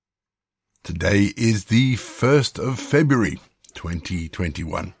Today is the 1st of February,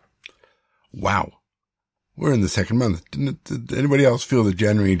 2021. Wow. We're in the second month. Did anybody else feel that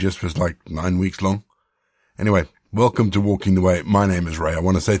January just was like 9 weeks long? Anyway, welcome to Walking the Way. My name is Ray. I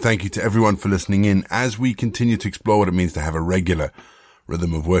want to say thank you to everyone for listening in as we continue to explore what it means to have a regular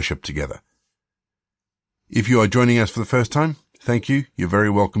rhythm of worship together. If you are joining us for the first time, thank you. You're very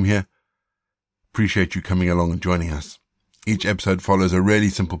welcome here. Appreciate you coming along and joining us. Each episode follows a really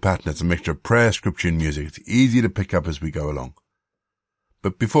simple pattern. It's a mixture of prayer, scripture, and music. It's easy to pick up as we go along.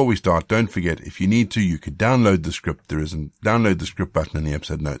 But before we start, don't forget, if you need to, you could download the script. There is a download the script button in the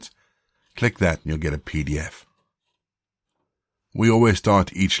episode notes. Click that and you'll get a PDF. We always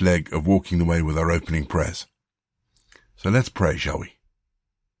start each leg of Walking the Way with our opening prayers. So let's pray, shall we?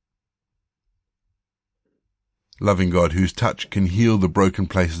 Loving God, whose touch can heal the broken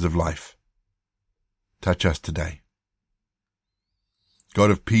places of life, touch us today. God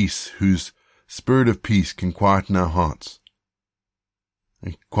of peace, whose spirit of peace can quieten our hearts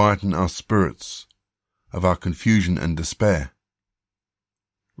and quieten our spirits of our confusion and despair,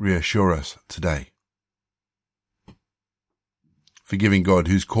 reassure us today. Forgiving God,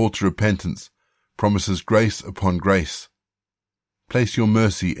 whose call to repentance promises grace upon grace, place your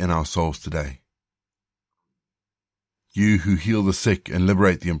mercy in our souls today. You who heal the sick and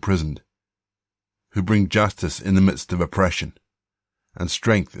liberate the imprisoned, who bring justice in the midst of oppression and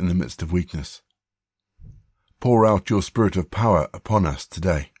strength in the midst of weakness, pour out your spirit of power upon us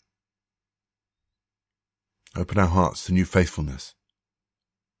today. Open our hearts to new faithfulness,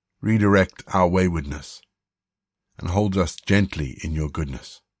 redirect our waywardness, and hold us gently in your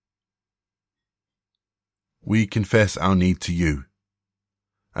goodness. We confess our need to you,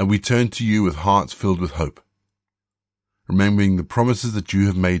 and we turn to you with hearts filled with hope, remembering the promises that you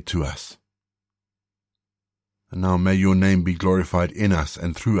have made to us. And now may your name be glorified in us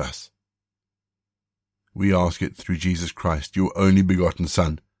and through us. We ask it through Jesus Christ, your only begotten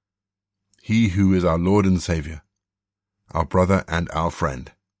Son, he who is our Lord and Saviour, our brother and our friend.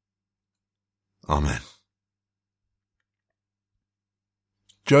 Amen.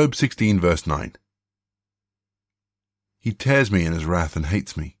 Job 16 verse 9. He tears me in his wrath and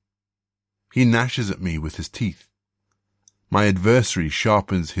hates me. He gnashes at me with his teeth. My adversary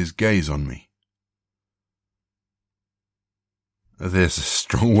sharpens his gaze on me. There's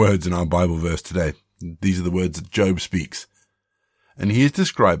strong words in our Bible verse today. These are the words that Job speaks. And he is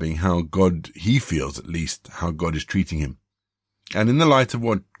describing how God, he feels at least, how God is treating him. And in the light of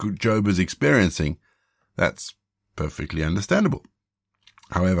what Job is experiencing, that's perfectly understandable.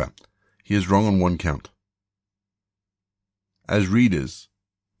 However, he is wrong on one count. As readers,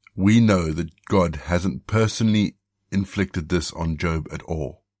 we know that God hasn't personally inflicted this on Job at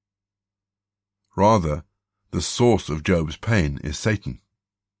all. Rather, the source of Job's pain is Satan.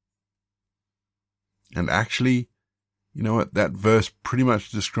 And actually, you know what, that verse pretty much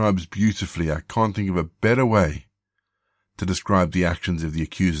describes beautifully. I can't think of a better way to describe the actions of the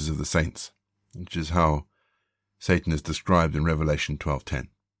accusers of the saints, which is how Satan is described in Revelation 12:10.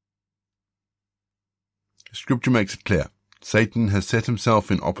 Scripture makes it clear. Satan has set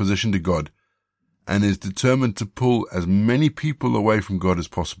himself in opposition to God and is determined to pull as many people away from God as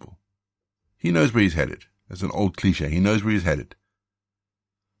possible. He knows where he's headed. It's an old cliche. He knows where he's headed.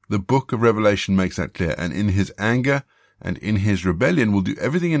 The book of Revelation makes that clear, and in his anger and in his rebellion will do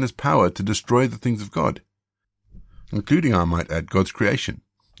everything in his power to destroy the things of God, including, I might add, God's creation,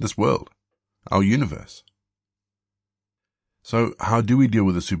 this world, our universe. So how do we deal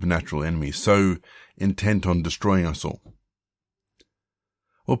with a supernatural enemy so intent on destroying us all?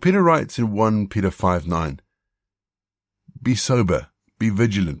 Well, Peter writes in 1 Peter 5:9, be sober, be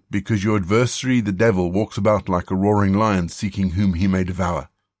vigilant, because your adversary, the devil, walks about like a roaring lion, seeking whom he may devour.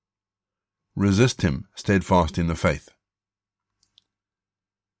 Resist him, steadfast in the faith.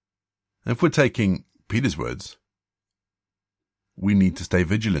 And if we're taking Peter's words, we need to stay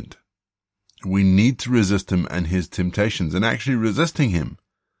vigilant. We need to resist him and his temptations, and actually resisting him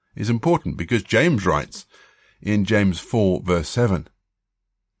is important because James writes in James 4 verse 7,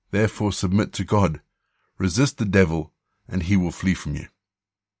 therefore submit to God, resist the devil, and he will flee from you.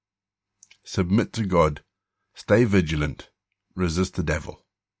 Submit to God, stay vigilant, resist the devil.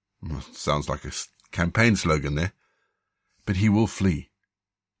 Sounds like a campaign slogan there, but he will flee.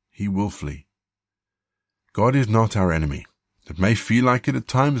 He will flee. God is not our enemy. It may feel like it at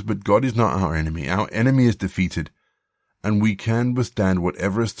times, but God is not our enemy. Our enemy is defeated, and we can withstand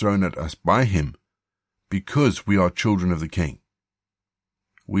whatever is thrown at us by him because we are children of the King.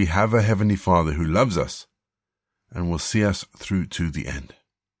 We have a Heavenly Father who loves us and will see us through to the end.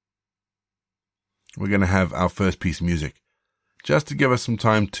 We're going to have our first piece of music just to give us some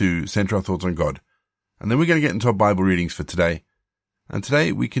time to center our thoughts on God. And then we're going to get into our Bible readings for today. And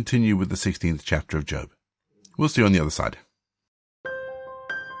today we continue with the 16th chapter of Job. We'll see you on the other side.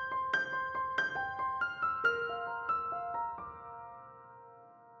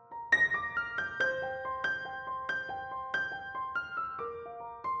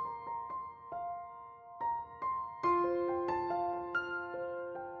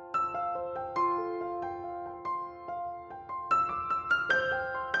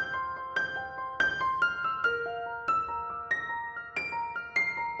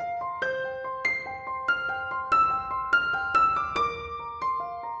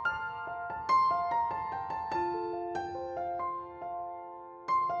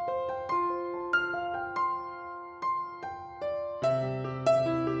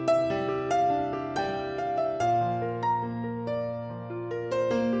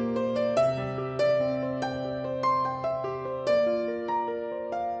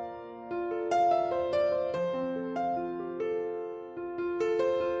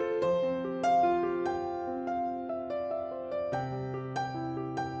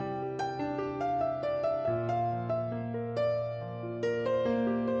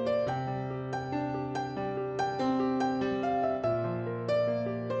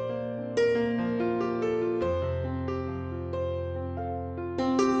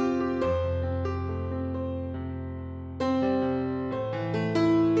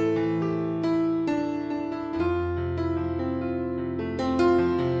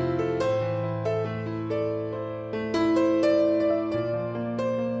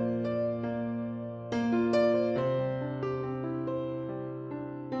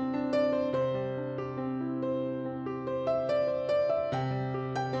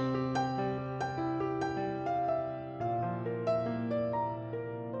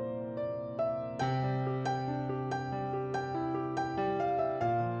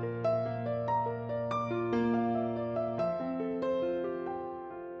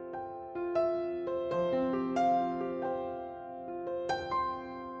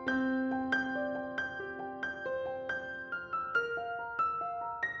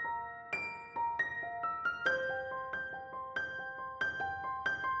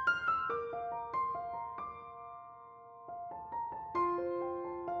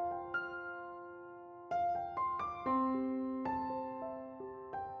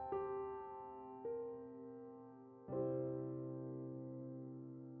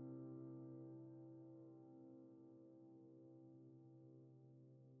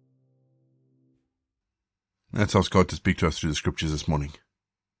 Let's ask God to speak to us through the scriptures this morning.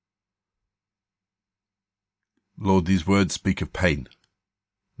 Lord, these words speak of pain,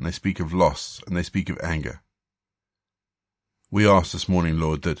 and they speak of loss, and they speak of anger. We ask this morning,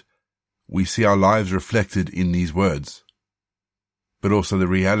 Lord, that we see our lives reflected in these words, but also the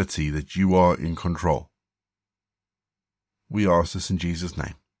reality that you are in control. We ask this in Jesus'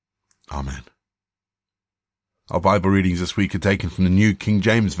 name. Amen. Our Bible readings this week are taken from the New King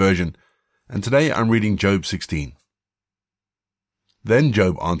James Version, and today I'm reading Job 16. Then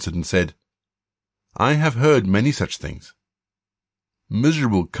Job answered and said, I have heard many such things.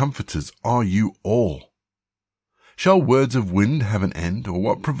 Miserable comforters are you all. Shall words of wind have an end, or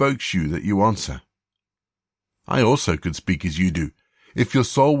what provokes you that you answer? I also could speak as you do. If your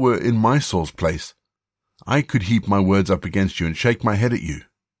soul were in my soul's place, I could heap my words up against you and shake my head at you.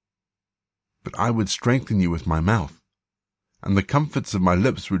 But I would strengthen you with my mouth, and the comforts of my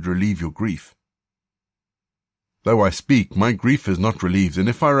lips would relieve your grief. Though I speak, my grief is not relieved, and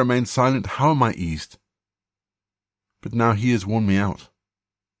if I remain silent, how am I eased? But now he has worn me out.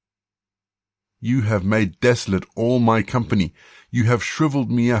 You have made desolate all my company. You have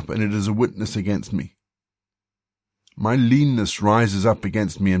shriveled me up, and it is a witness against me. My leanness rises up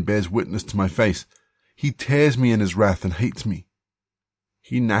against me and bears witness to my face. He tears me in his wrath and hates me.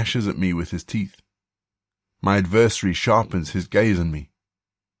 He gnashes at me with his teeth. My adversary sharpens his gaze on me.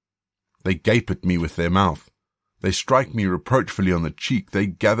 They gape at me with their mouth. They strike me reproachfully on the cheek. They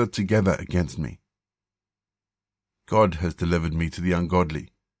gather together against me. God has delivered me to the ungodly,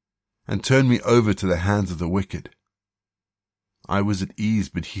 and turned me over to the hands of the wicked. I was at ease,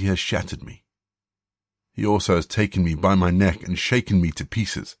 but he has shattered me. He also has taken me by my neck and shaken me to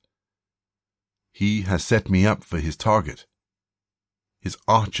pieces. He has set me up for his target. His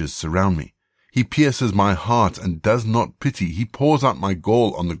archers surround me. He pierces my heart and does not pity. He pours out my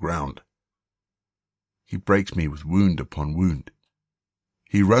gall on the ground. He breaks me with wound upon wound.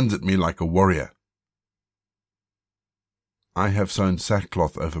 He runs at me like a warrior. I have sewn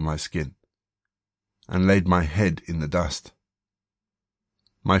sackcloth over my skin, and laid my head in the dust.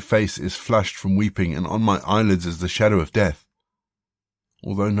 My face is flushed from weeping, and on my eyelids is the shadow of death.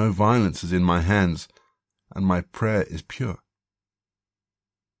 although no violence is in my hands, and my prayer is pure.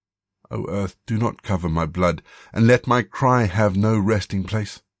 O earth, do not cover my blood, and let my cry have no resting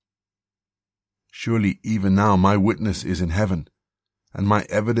place. Surely even now my witness is in heaven, and my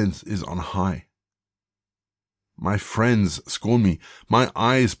evidence is on high. My friends scorn me, my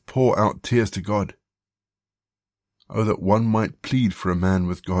eyes pour out tears to God. Oh, that one might plead for a man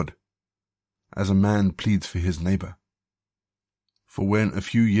with God, as a man pleads for his neighbor. For when a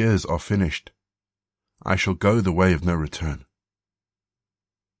few years are finished, I shall go the way of no return.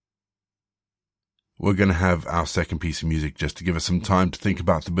 We're going to have our second piece of music just to give us some time to think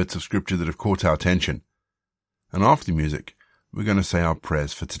about the bits of scripture that have caught our attention. And after the music, we're going to say our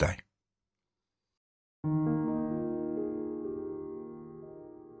prayers for today.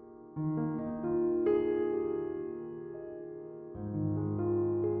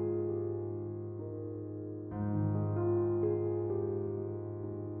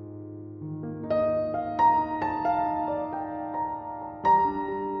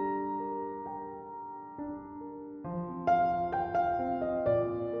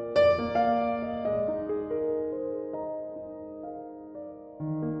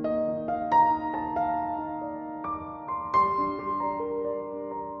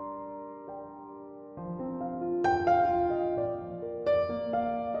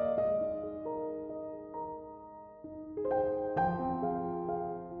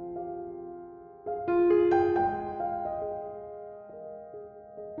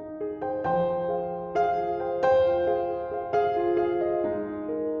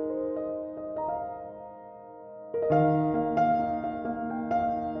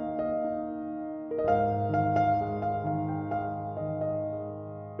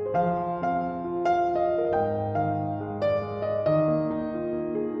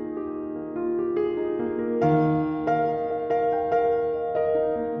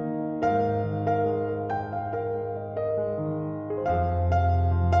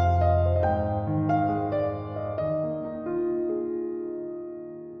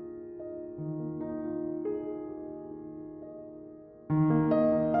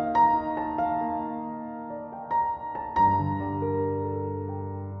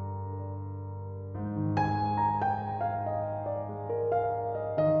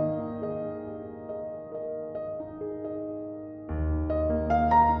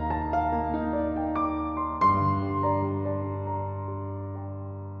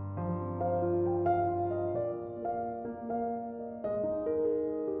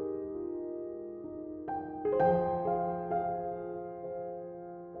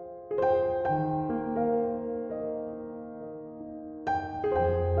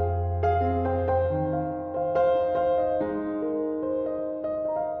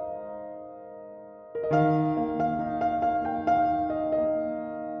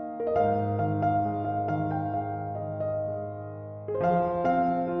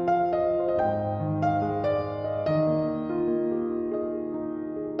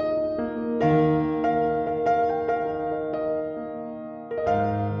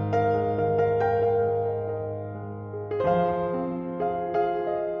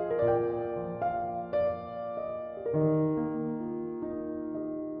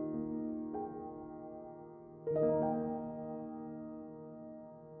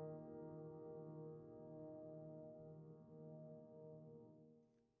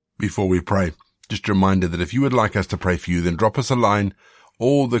 Before we pray, just a reminder that if you would like us to pray for you, then drop us a line.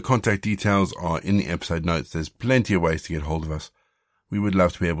 All the contact details are in the episode notes. There's plenty of ways to get hold of us. We would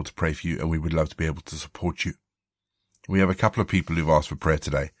love to be able to pray for you, and we would love to be able to support you. We have a couple of people who've asked for prayer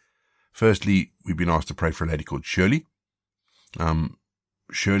today. Firstly, we've been asked to pray for a lady called Shirley.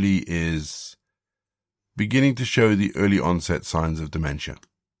 Shirley is beginning to show the early onset signs of dementia.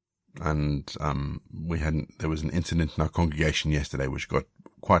 And there was an incident in our congregation yesterday which got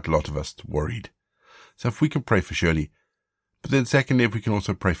quite a lot of us worried. So if we can pray for Shirley, but then secondly, if we can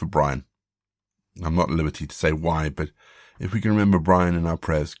also pray for Brian. I'm not at liberty to say why, but if we can remember Brian in our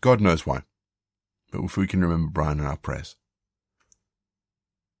prayers, God knows why. But if we can remember Brian in our prayers.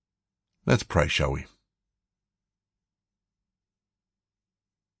 Let's pray, shall we?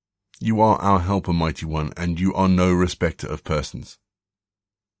 You are our helper, mighty one, and you are no respecter of persons.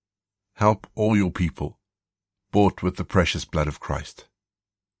 Help all your people, bought with the precious blood of Christ.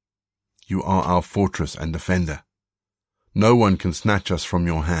 You are our fortress and defender. No one can snatch us from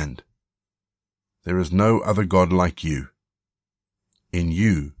your hand. There is no other God like you. In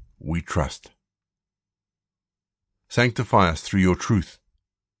you we trust. Sanctify us through your truth.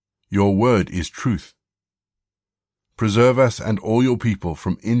 Your word is truth. Preserve us and all your people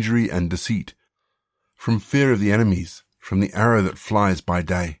from injury and deceit, from fear of the enemies, from the arrow that flies by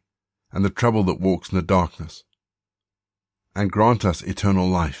day and the trouble that walks in the darkness. And grant us eternal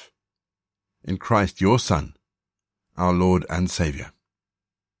life in Christ your Son, our Lord and Saviour,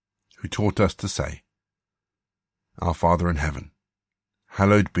 who taught us to say, Our Father in heaven,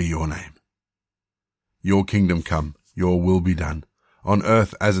 hallowed be your name. Your kingdom come, your will be done, on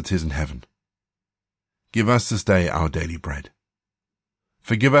earth as it is in heaven. Give us this day our daily bread.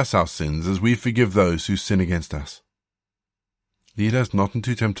 Forgive us our sins as we forgive those who sin against us. Lead us not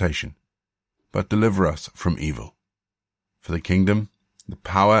into temptation, but deliver us from evil. For the kingdom, the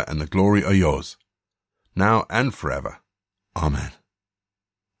power, and the glory are yours, now and forever. Amen.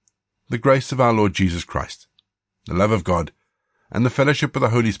 The grace of our Lord Jesus Christ, the love of God, and the fellowship of the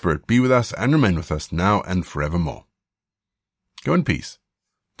Holy Spirit be with us and remain with us now and forevermore. Go in peace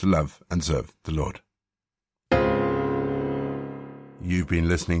to love and serve the Lord. You've been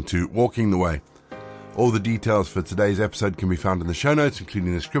listening to Walking the Way. All the details for today's episode can be found in the show notes,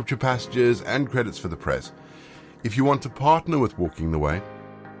 including the scripture passages and credits for the press. If you want to partner with Walking the Way,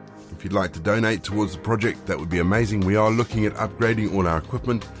 if you'd like to donate towards the project, that would be amazing. We are looking at upgrading all our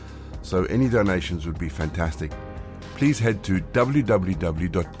equipment, so any donations would be fantastic. Please head to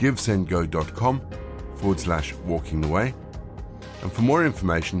www.givesendgo.com/Walking the Way. And for more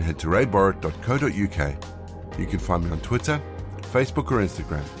information, head to rayborrett.co.uk. You can find me on Twitter, Facebook or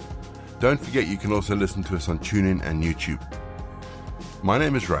Instagram. Don't forget you can also listen to us on TuneIn and YouTube. My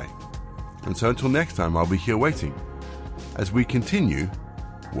name is Ray, and so until next time I'll be here waiting as we continue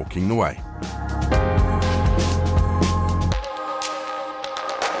walking the way.